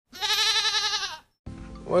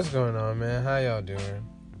What's going on, man? How y'all doing?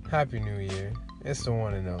 Happy New Year. It's the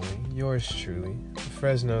one and only, yours truly, the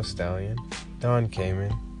Fresno Stallion, Don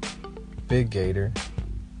Cayman, Big Gator,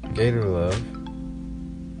 Gator Love.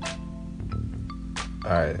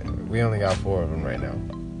 Alright, we only got 4 of them right now.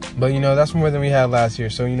 But, that's more than we had last year,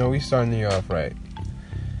 so, we starting the year off right.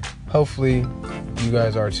 Hopefully, you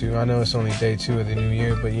guys are too. I know it's only day 2 of the new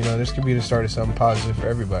year, but, this could be the start of something positive for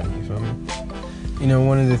everybody, you feel me?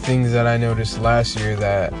 One of the things that I noticed last year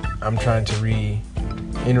that I'm trying to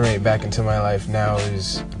reiterate back into my life now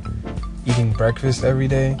is eating breakfast every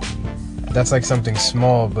day. That's like something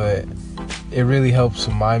small, but it really helps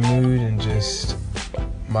my mood and just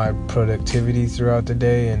my productivity throughout the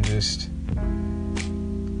day and just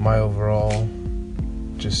my overall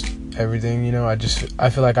just everything, I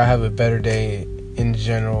feel like I have a better day in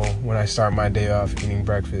general when I start my day off eating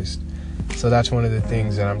breakfast. So that's one of the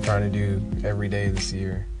things that I'm trying to do every day this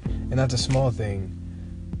year. And that's a small thing.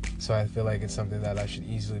 So I feel like it's something that I should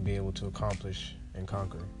easily be able to accomplish and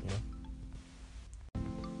conquer,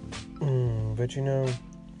 But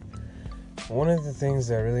one of the things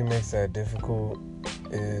that really makes that difficult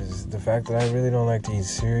is the fact that I really don't like to eat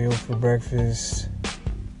cereal for breakfast.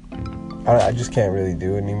 I just can't really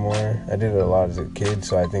do it anymore. I did it a lot as a kid,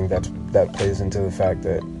 so I think that plays into the fact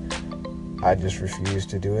that I just refuse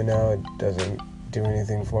to do it now. It doesn't do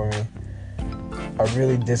anything for me. I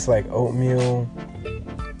really dislike oatmeal.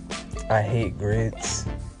 I hate grits.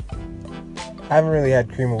 I haven't really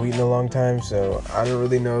had cream of wheat in a long time, so I don't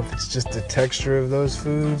really know if it's just the texture of those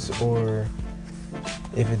foods or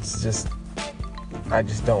if it's just I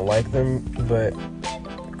just don't like them. But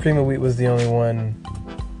cream of wheat was the only one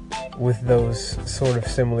with those sort of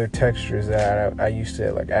similar textures that I used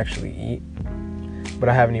to actually eat. But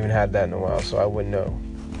I haven't even had that in a while, so I wouldn't know.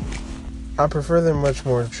 I prefer the much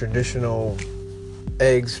more traditional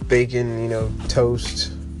eggs, bacon,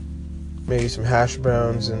 toast, maybe some hash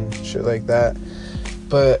browns and shit like that.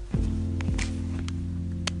 But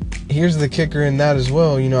here's the kicker in that as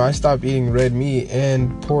well. I stopped eating red meat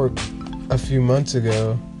and pork a few months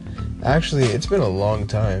ago. Actually, it's been a long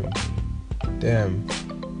time. Damn.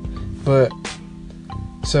 But,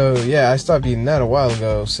 so, yeah, I stopped eating that a while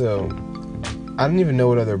ago, so I don't even know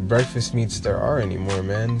what other breakfast meats there are anymore,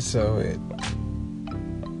 man. So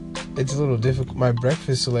it's a little difficult. My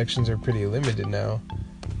breakfast selections are pretty limited now.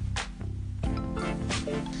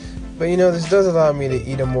 But this does allow me to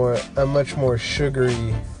eat a much more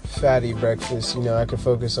sugary, fatty breakfast. I could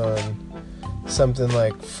focus on something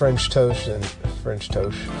like French toast and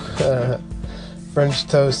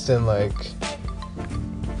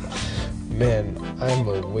man,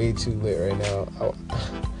 I'm way too lit right now.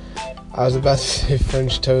 I was about to say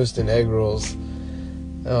French toast and egg rolls.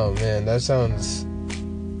 Oh man, that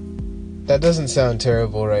doesn't sound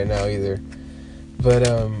terrible right now either. But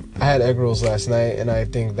I had egg rolls last night, and I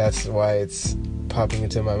think that's why it's popping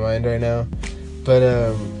into my mind right now. But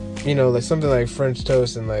like something like French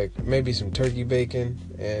toast and maybe some turkey bacon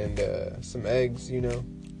and some eggs,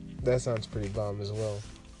 that sounds pretty bomb as well.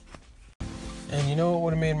 And what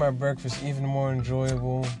would have made my breakfast even more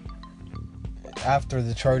enjoyable after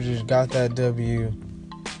the Chargers got that W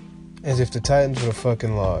is if the Titans would have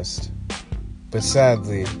fucking lost. But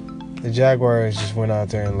sadly, the Jaguars just went out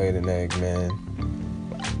there and laid an egg, man.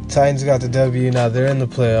 Titans got the W, now they're in the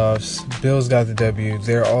playoffs. Bills got the W,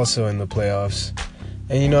 they're also in the playoffs.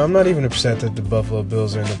 And I'm not even upset that the Buffalo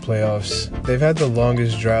Bills are in the playoffs. They've had the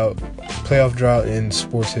longest playoff drought in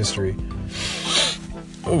sports history.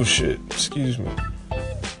 Oh shit, excuse me.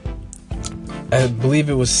 I believe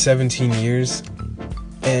it was 17 years,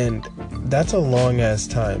 and that's a long-ass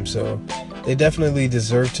time, so they definitely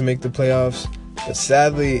deserve to make the playoffs, but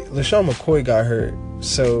sadly, LeSean McCoy got hurt,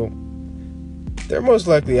 so they're most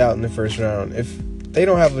likely out in the first round. If they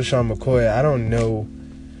don't have LeSean McCoy, I don't know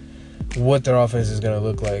what their offense is going to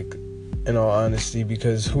look like, in all honesty,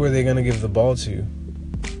 because who are they going to give the ball to?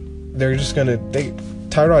 They're just going to...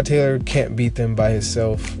 Tyrod Taylor can't beat them by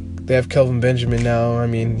himself. They have Kelvin Benjamin now. I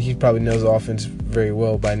mean, he probably knows the offense very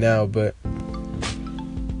well by now, but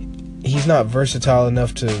he's not versatile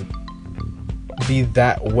enough to be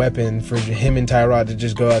that weapon for him and Tyrod to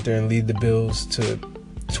just go out there and lead the Bills to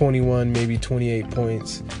 21, maybe 28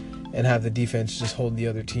 points and have the defense just hold the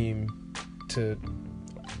other team to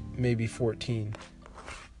maybe 14.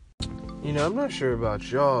 I'm not sure about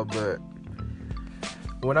y'all, but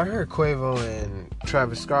when I heard Quavo and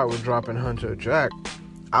Travis Scott were dropping Huncho Jack,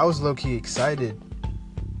 I was low-key excited.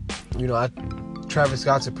 Travis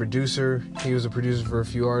Scott's a producer. He was a producer for a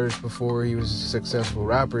few artists before he was a successful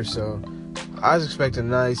rapper, so I was expecting a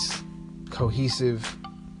nice, cohesive,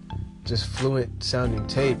 just fluent sounding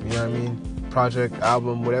tape, you know what I mean? project,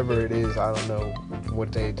 album, whatever it is. I don't know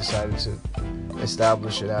what they decided to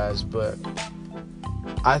establish it as, but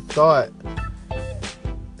I thought,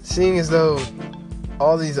 seeing as though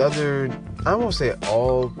all these other, I won't say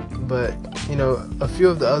all, but you know, a few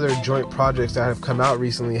of the other joint projects that have come out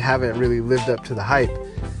recently haven't really lived up to the hype.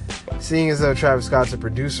 Seeing as though Travis Scott's a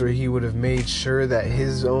producer, he would have made sure that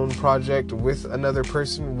his own project with another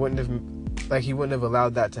person wouldn't have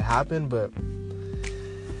allowed that to happen. But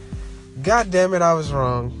god damn it, I was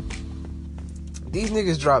wrong. These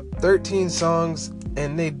niggas dropped 13 songs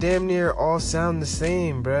and they damn near all sound the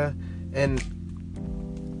same, bruh. And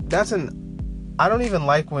I don't even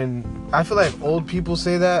like when, I feel like old people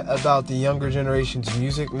say that about the younger generation's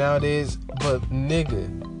music nowadays, but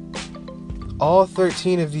nigga, all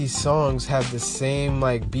 13 of these songs have the same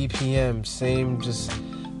like BPM, same just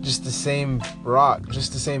the same rock,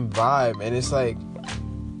 just the same vibe, and it's like,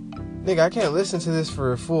 nigga, I can't listen to this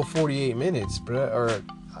for a full 48 minutes, bruh, or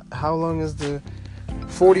how long is the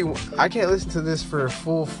 40? I can't listen to this for a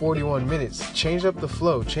full 41 minutes. Change up the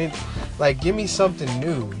flow, like, give me something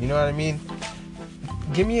new, you know what I mean?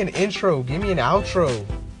 Give me an intro, give me an outro,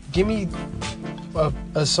 give me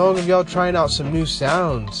a song of y'all trying out some new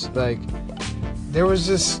sounds. Like, there was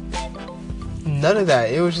just none of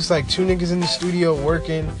that. It was just like two niggas in the studio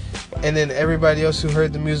working, and then everybody else who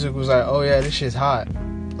heard the music was like, oh yeah, this shit's hot.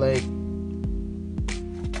 Like,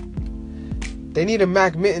 they need a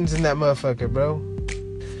Mac Mittens in that motherfucker, bro.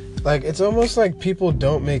 Like, it's almost like people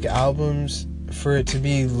don't make albums for it to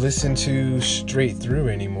be listened to straight through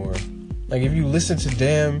anymore. Like, if you listen to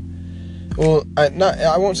Damn, well,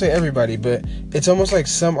 I won't say everybody, but it's almost like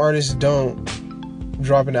some artists don't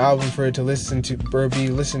drop an album for it to listen to or be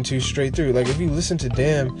listened to straight through. Like, if you listen to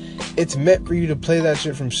Damn, it's meant for you to play that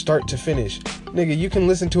shit from start to finish. Nigga, you can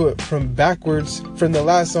listen to it from backwards, from the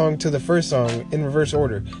last song to the first song in reverse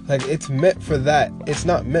order. Like, it's meant for that. It's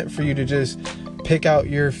not meant for you to just pick out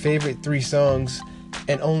your favorite 3 songs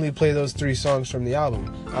and only play those 3 songs from the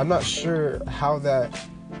album. I'm not sure how that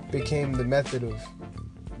became the method of,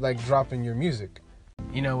 like, dropping your music.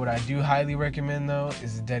 You know what I do highly recommend, though,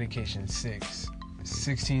 is the Dedication 6.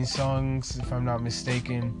 16 songs, if I'm not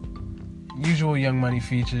mistaken. Usual Young Money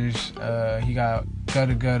features. He got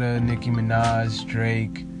Gutta Gutta, Nicki Minaj,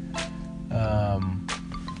 Drake, a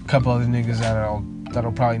couple other niggas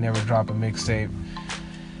that'll probably never drop a mixtape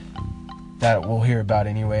that we'll hear about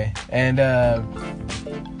anyway. And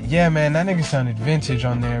yeah, man, that nigga sounded vintage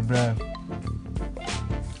on there, bruh.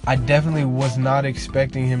 I definitely was not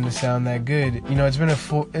expecting him to sound that good. You know, it's been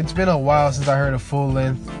a while since I heard a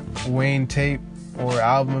full-length Wayne tape or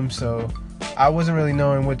album, so I wasn't really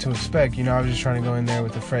knowing what to expect. You know, I was just trying to go in there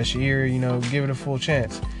with a fresh ear, you know, give it a full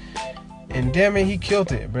chance. And damn it, he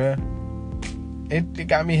killed it, bruh. It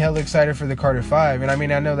got me hella excited for the Carter 5. And I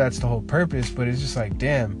mean, I know that's the whole purpose, but it's just like,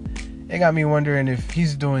 damn. It got me wondering if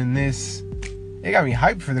he's doing this. It got me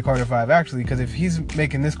hyped for the Carter 5, actually, because if he's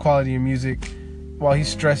making this quality of music while he's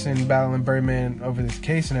stressing, battling Birdman over this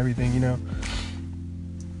case and everything, you know,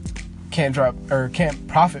 can't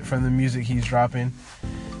profit from the music he's dropping,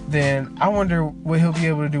 then I wonder what he'll be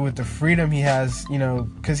able to do with the freedom he has, you know,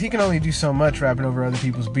 because he can only do so much rapping over other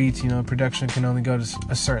people's beats, you know, production can only go to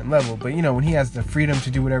a certain level, but, you know, when he has the freedom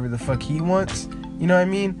to do whatever the fuck he wants, you know what I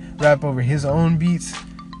mean, rap over his own beats,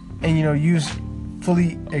 and, you know,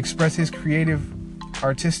 fully express his creative,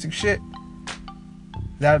 artistic shit,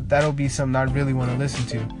 that'll be something I really want to listen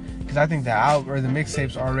to, because I think the album, or the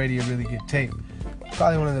mixtape's already a really good tape.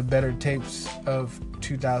 Probably one of the better tapes of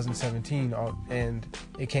 2017, and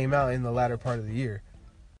it came out in the latter part of the year.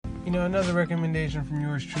 You know, another recommendation from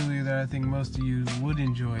yours truly that I think most of you would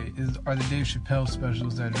enjoy are the Dave Chappelle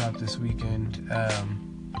specials that dropped this weekend.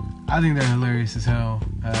 I think they're hilarious as hell.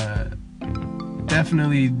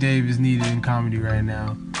 Definitely Dave is needed in comedy right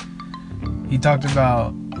now. He talked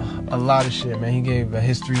about a lot of shit, man. He gave a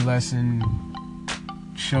history lesson,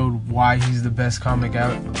 showed why he's the best comic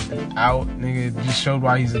out, nigga. Just showed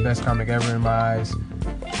why he's the best comic ever in my eyes.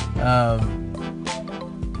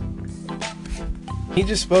 He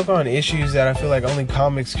just spoke on issues that I feel like only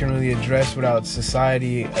comics can really address without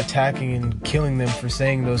society attacking and killing them for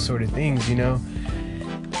saying those sort of things, you know?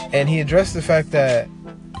 And he addressed the fact that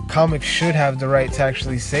comics should have the right to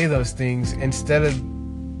actually say those things, instead of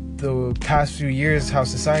the past few years how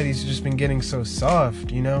society's just been getting so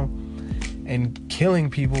soft, you know, and killing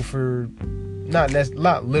people for not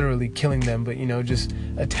literally killing them, but, you know, just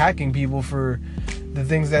attacking people for the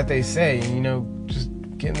things that they say, and, you know, just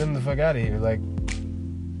getting them the fuck out of here. Like,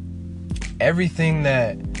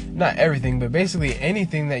 not everything, but basically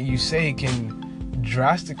anything that you say can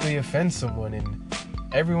drastically offend someone, and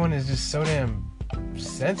everyone is just so damn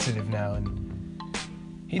sensitive now, and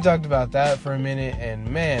he talked about that for a minute, and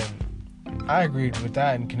man, I agreed with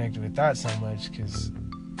that and connected with that so much, because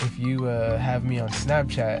if you have me on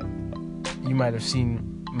Snapchat, you might have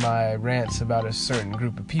seen my rants about a certain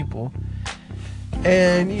group of people,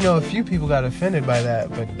 and you know, a few people got offended by that,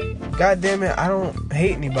 but god damn it, I don't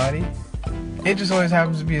hate anybody. It just always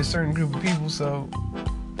happens to be a certain group of people, so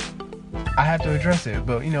I have to address it.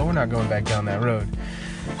 But you know, we're not going back down that road.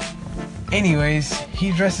 Anyways,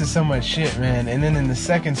 he addresses so much shit, man. And then in the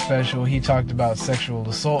second special, he talked about sexual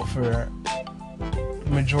assault for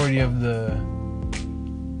the majority of the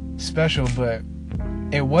special, but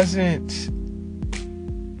it wasn't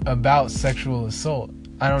about sexual assault.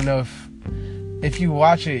 I don't know if you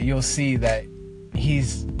watch it, you'll see that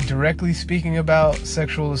he's directly speaking about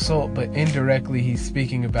sexual assault, but indirectly he's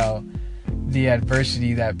speaking about the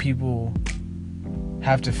adversity that people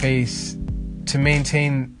have to face to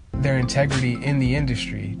maintain their integrity in the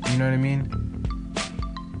industry. You know what I mean?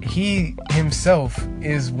 He himself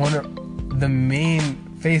is one of the main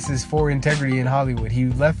faces for integrity in Hollywood. He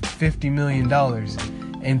left $50 million,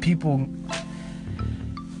 and people,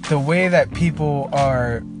 the way that people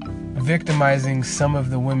are victimizing some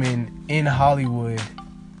of the women in Hollywood,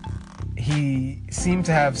 he seemed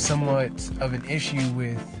to have somewhat of an issue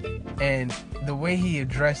with, and the way he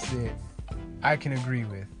addressed it, I can agree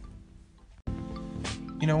with.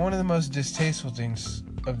 You know, one of the most distasteful things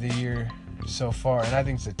of the year so far, and I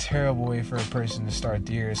think it's a terrible way for a person to start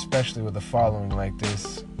the year, especially with a following like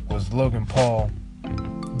this, was Logan Paul,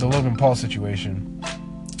 the Logan Paul situation.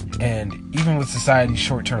 And even with society's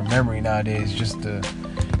short-term memory nowadays, just the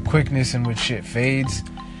quickness in which shit fades,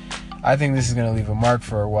 I think this is going to leave a mark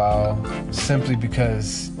for a while, simply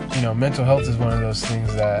because, you know, mental health is one of those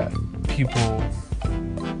things that people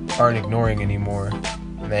aren't ignoring anymore.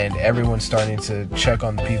 And everyone's starting to check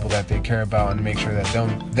on the people that they care about and make sure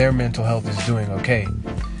that their mental health is doing okay.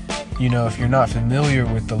 You know, if you're not familiar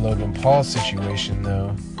with the Logan Paul situation,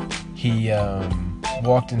 though, he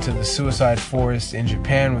walked into the suicide forest in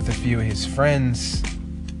Japan with a few of his friends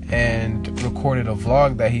and recorded a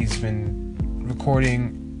vlog that he's been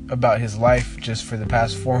recording about his life just for the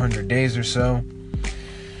past 400 days or so.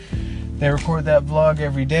 They record that vlog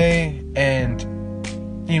every day, and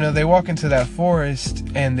you know, they walk into that forest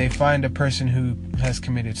and they find a person who has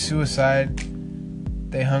committed suicide.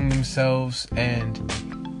 They hung themselves, and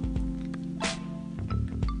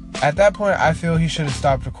at that point, I feel he should have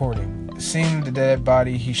stopped recording. Seeing the dead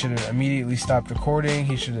body, he should have immediately stopped recording.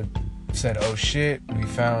 He should have said, "Oh shit, we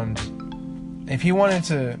found..." If he wanted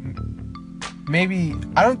to, maybe,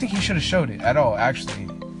 I don't think he should have showed it at all, actually,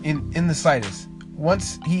 in the slightest.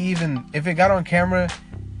 Once he even, if it got on camera,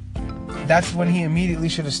 that's when he immediately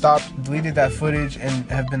should have stopped, deleted that footage, and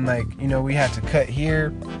have been like, you know, we had to cut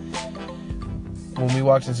here. When we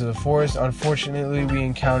walked into the forest, unfortunately, we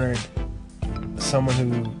encountered someone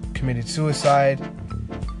who committed suicide.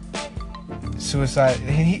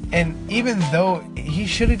 And even though he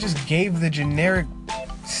should have just gave the generic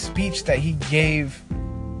speech that he gave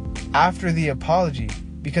after the apology,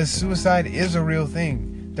 because suicide is a real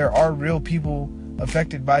thing. There are real people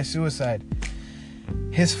affected by suicide.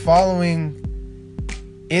 His following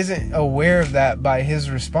isn't aware of that by his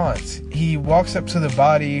response. He walks up to the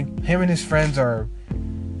body. Him and his friends are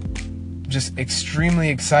just extremely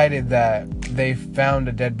excited that they found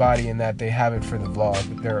a dead body and that they have it for the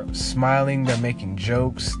vlog. They're smiling, they're making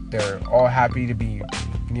jokes, they're all happy to be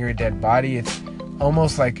near a dead body. It's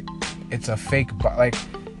almost like it's a fake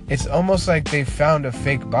it's almost like they found a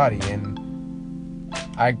fake body, and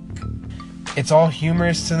it's all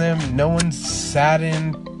humorous to them. No one's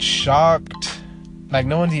saddened, shocked. Like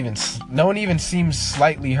no one even seems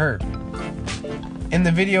slightly hurt. In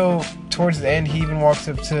the video, towards the end, he even walks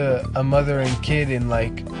up to a mother and kid and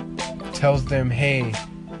like tells them, "Hey,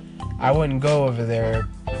 I wouldn't go over there,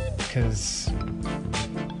 cause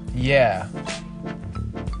yeah,"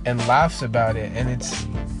 and laughs about it. And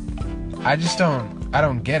I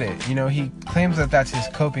don't get it. You know, he claims that that's his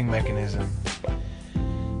coping mechanism.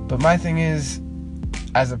 But my thing is,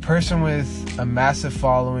 as a person with a massive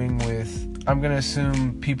following, with, I'm going to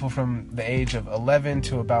assume, people from the age of 11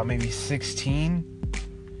 to about maybe 16,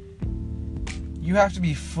 you have to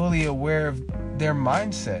be fully aware of their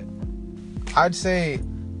mindset. I'd say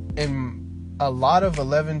a lot of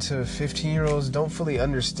 11 to 15-year-olds don't fully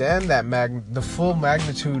understand that the full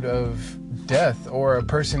magnitude of death, or a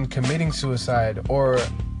person committing suicide, or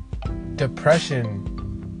depression,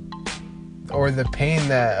 or the pain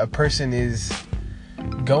that a person is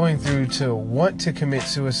going through to want to commit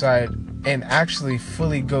suicide and actually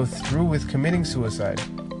fully go through with committing suicide.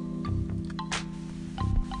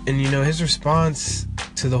 And you know, his response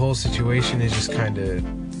to the whole situation is just kind of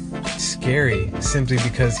scary, simply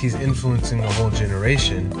because he's influencing a whole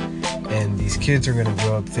generation, and these kids are going to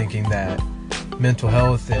grow up thinking that mental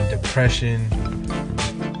health and depression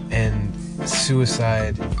and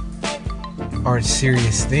suicide aren't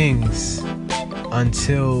serious things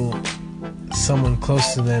until someone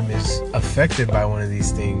close to them is affected by one of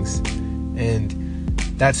these things. And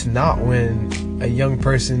that's not when a young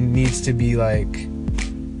person needs to be like,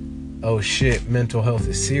 oh shit, mental health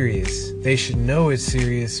is serious. They should know it's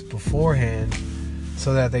serious beforehand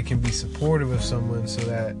so that they can be supportive of someone, so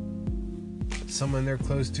that someone they're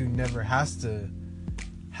close to never has to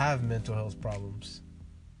have mental health problems.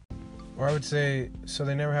 Or I would say, so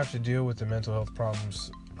they never have to deal with the mental health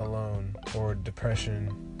problems alone, or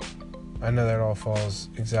depression. I know that all falls,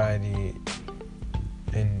 anxiety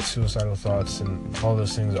and suicidal thoughts and all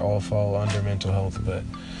those things all fall under mental health, but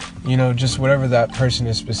you know, just whatever that person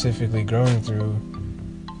is specifically going through,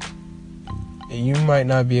 you might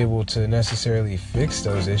not be able to necessarily fix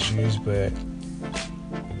those issues, but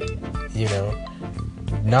you know,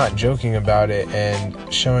 not joking about it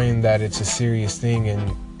and showing that it's a serious thing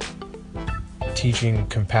and teaching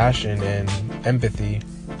compassion and empathy,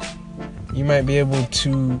 you might be able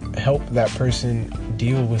to help that person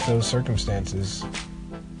deal with those circumstances.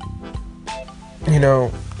 You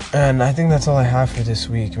know, and I think that's all I have for this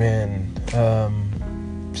week, man.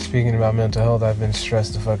 Speaking about mental health, I've been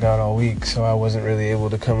stressed the fuck out all week, so I wasn't really able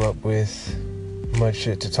to come up with much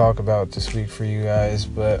shit to talk about this week for you guys,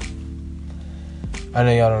 but I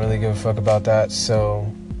know y'all don't really give a fuck about that,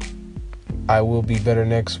 so I will be better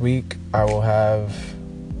next week. I will have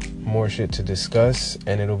more shit to discuss,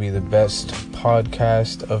 and it'll be the best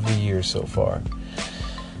podcast of the year so far.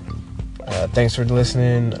 Thanks for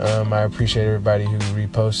listening. I appreciate everybody who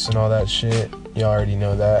reposts and all that shit. Y'all already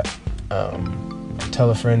know that. Tell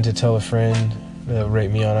a friend to tell a friend. Rate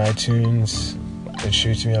me on iTunes. It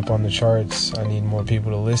shoots me up on the charts. I need more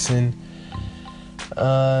people to listen.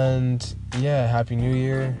 And yeah, Happy New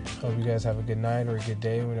Year. Hope you guys have a good night or a good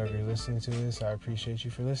day whenever you're listening to this. I appreciate you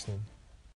for listening.